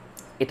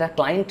 এটা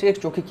ক্লায়েন্টের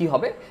চোখে কী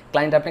হবে,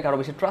 ক্লায়েন্ট আপনাকে আরও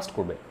বেশি ট্রাস্ট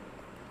করবে।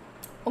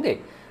 ওকে,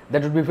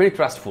 that would be very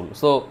trustful.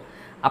 So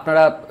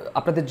আপনারা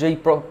আপনাদের যেই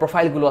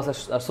প্রোফাইলগুলো আছে,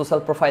 সোশ্যাল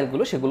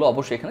প্রোফাইলগুলো, সেগুলো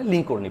অবশ্যই এখানে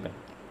লিঙ্ক করে নেবেন।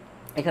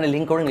 এখানে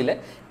লিঙ্ক করে নিলে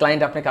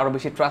ক্লায়েন্ট আপনাকে আরও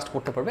বেশি ট্রাস্ট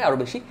করতে পারবে, আরও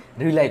বেশি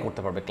রিলাই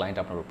করতে পারবে ক্লায়েন্ট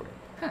আপনার উপরে।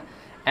 হ্যাঁ,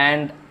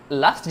 অ্যান্ড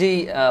লাস্ট যেই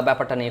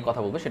ব্যাপারটা নিয়ে কথা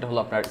বলবো সেটা হলো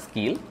আপনার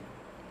স্কিলস।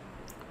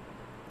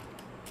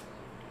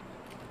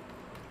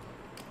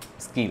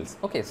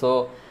 ওকে, সো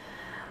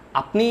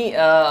আপনি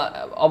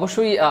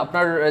অবশ্যই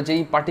আপনার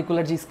যেই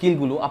পার্টিকুলার যে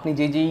স্কিলগুলো, আপনি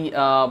যেই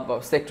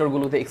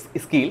সেক্টরগুলোতে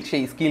স্কিল,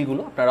 সেই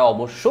স্কিলগুলো আপনারা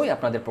অবশ্যই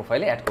আপনাদের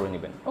প্রোফাইলে অ্যাড করে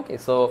নেবেন। ওকে,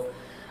 সো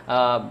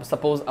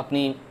সাপোজ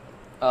আপনি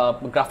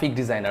গ্রাফিক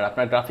ডিজাইনার,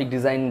 আপনার গ্রাফিক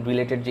ডিজাইন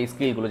রিলেটেড যে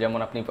স্কিলগুলো, যেমন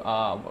আপনি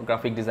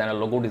graphic designer,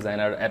 logo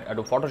designer,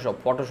 Adobe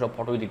Photoshop,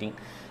 photo editing.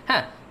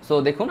 হ্যাঁ, সো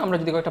দেখুন আমরা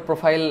যদি কয়েকটা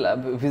প্রোফাইল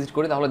ভিজিট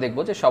করি তাহলে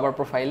দেখবো যে সবার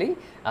প্রোফাইলেই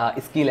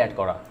স্কিল অ্যাড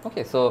করা।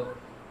 ওকে, সো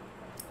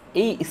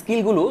এই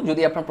স্কিলগুলো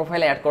যদি আপনার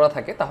প্রোফাইলে অ্যাড করা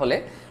থাকে তাহলে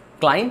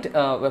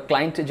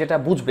ক্লায়েন্ট যেটা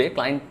বুঝবে,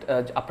 ক্লায়েন্ট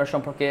আপনার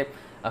সম্পর্কে,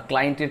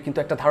 ক্লায়েন্টের কিন্তু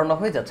একটা ধারণা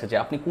হয়ে যাচ্ছে যে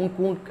আপনি কোন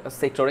কোন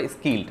সেক্টরে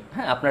স্কিলড।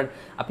 হ্যাঁ,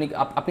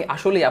 আপনি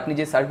আসলেই আপনি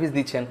যে সার্ভিস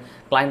দিচ্ছেন,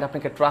 ক্লায়েন্ট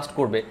আপনাকে ট্রাস্ট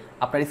করবে।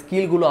 আপনার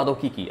স্কিলগুলো আদৌ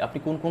কী কী, আপনি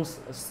কোন কোন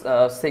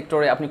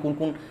সেক্টরে, আপনি কোন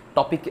কোন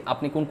টপিক,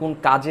 আপনি কোন কোন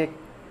কাজে,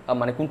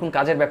 মানে কোন কোন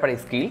কাজের ব্যাপারে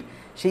স্কিল,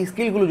 সেই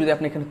স্কিলগুলো যদি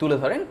আপনি এখানে তুলে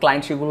ধরেন,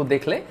 ক্লায়েন্ট সেগুলো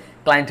দেখলে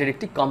ক্লায়েন্টের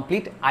একটি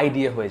কমপ্লিট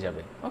আইডিয়া হয়ে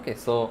যাবে। ওকে,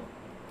 সো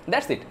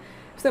দ্যাটস ইট,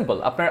 সিম্পল।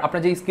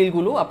 আপনার যে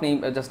স্কিলগুলো আপনি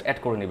জাস্ট অ্যাড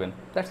করে নেবেন,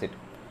 that's it,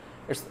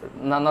 it's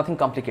nothing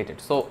complicated.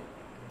 So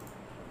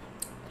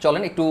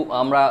চলেন একটু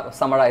আমরা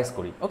সামারাইজ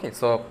করি। ওকে,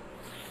 so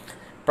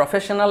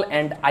professional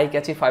and eye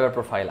catchy fibre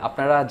profile,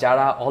 আপনারা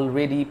যারা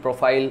অলরেডি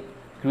প্রোফাইল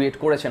ক্রিয়েট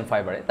করেছেন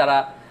ফাইবারে, তারা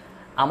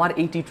আমার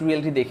এই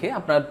টিউটোরিয়ালটি দেখে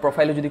আপনার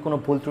প্রোফাইলে যদি কোনো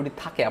ভুল ত্রুটি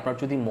থাকে, আপনার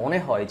যদি মনে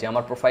হয় যে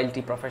আমার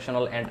প্রোফাইলটি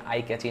প্রফেশনাল অ্যান্ড আই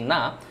ক্যাচি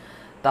না,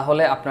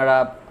 তাহলে আপনারা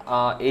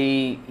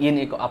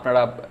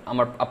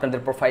আপনাদের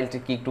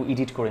প্রোফাইলটিকে একটু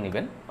এডিট করে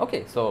নেবেন। ওকে,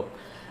 সো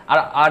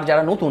আর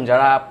যারা নতুন,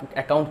 যারা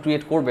অ্যাকাউন্ট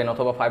ক্রিয়েট করবেন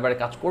অথবা ফাইবারে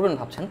কাজ করবেন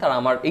ভাবছেন, তারা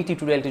আমার এই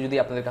টিউটোরিয়ালটি যদি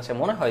আপনাদের কাছে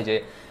মনে হয় যে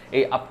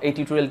এই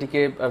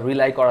টিউটোরিয়ালটিকে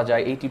রিলাই করা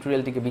যায়, এই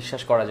টিউটোরিয়ালটিকে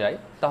বিশ্বাস করা যায়,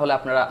 তাহলে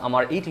আপনারা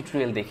আমার এই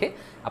টিউটোরিয়াল দেখে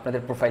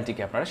আপনাদের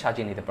প্রোফাইলটিকে আপনারা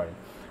সাজিয়ে নিতে পারেন।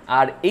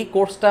 আর এই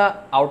কোর্সটা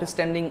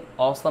আউটস্ট্যান্ডিং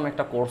অসাম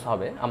একটা কোর্স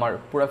হবে, আমার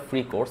পুরো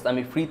ফ্রি কোর্স।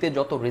 আমি ফ্রিতে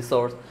যত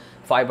রিসোর্স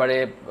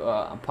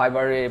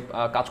ফাইবারে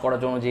কাজ করার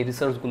জন্য যে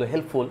রিসোর্সগুলো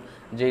হেল্পফুল,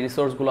 যে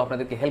রিসোর্সগুলো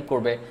আপনাদেরকে হেল্প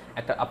করবে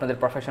আপনাদের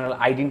প্রফেশনাল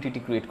আইডেন্টিটি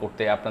ক্রিয়েট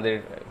করতে, আপনাদের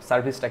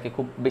সার্ভিসটাকে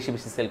খুব বেশি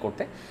সেল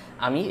করতে,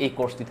 আমি এই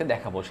কোর্সটিতে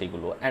দেখাবো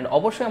সেইগুলো। অ্যান্ড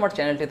অবশ্যই আমার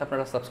চ্যানেলটিতে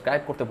আপনারা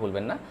সাবস্ক্রাইব করতে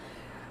ভুলবেন না।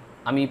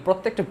 আমি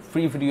প্রত্যেকটা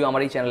ফ্রি ভিডিও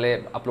আমার এই চ্যানেলে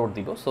আপলোড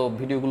দিব। সো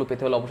ভিডিওগুলো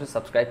পেতে হলে অবশ্যই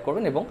সাবস্ক্রাইব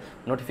করবেন এবং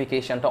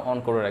নোটিফিকেশানটা অন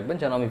করে রাখবেন,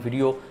 যেন আমি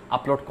ভিডিও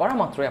আপলোড করা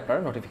মাত্রই আপনারা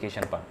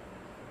নোটিফিকেশান পান।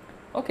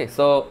 ওকে,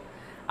 সো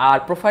আর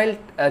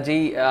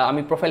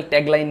আমি প্রোফাইল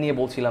ট্যাগলাইন নিয়ে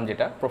বলছিলাম,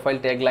 যেটা প্রোফাইল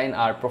ট্যাগলাইন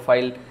আর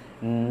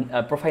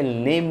প্রোফাইল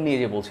নেম নিয়ে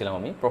যে বলছিলাম,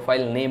 আমি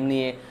প্রোফাইল নেম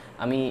নিয়ে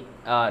আমি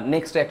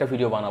নেক্সটে একটা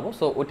ভিডিও বানাবো।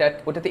 সো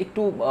ওটাতে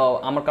একটু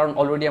আমার, কারণ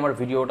অলরেডি আমার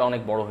ভিডিওটা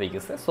অনেক বড় হয়ে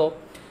গেছে, সো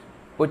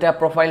ওইটা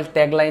প্রোফাইল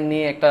ট্যাগলাইন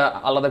নিয়ে একটা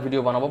আলাদা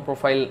ভিডিও বানাবো।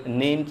 প্রোফাইল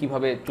নেম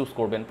কিভাবে চুজ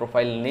করবেন,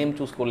 প্রোফাইল নেম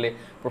চুজ করলে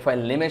প্রোফাইল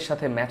নেমের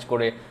সাথে ম্যাচ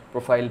করে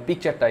প্রোফাইল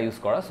পিকচারটা ইউজ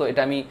করা। সো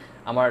এটা আমি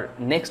আমার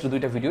নেক্সট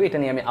 2টা ভিডিও, এটা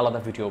নিয়ে আমি আলাদা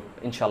ভিডিও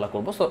ইনশাআল্লাহ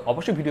করবো। সো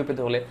অবশ্যই ভিডিও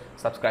পেতে হলে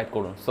সাবস্ক্রাইব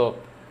করুন। সো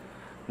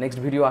নেক্সট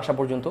ভিডিও আসা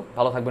পর্যন্ত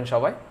ভালো থাকবেন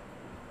সবাই,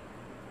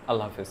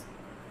 আল্লাহ হাফেজ।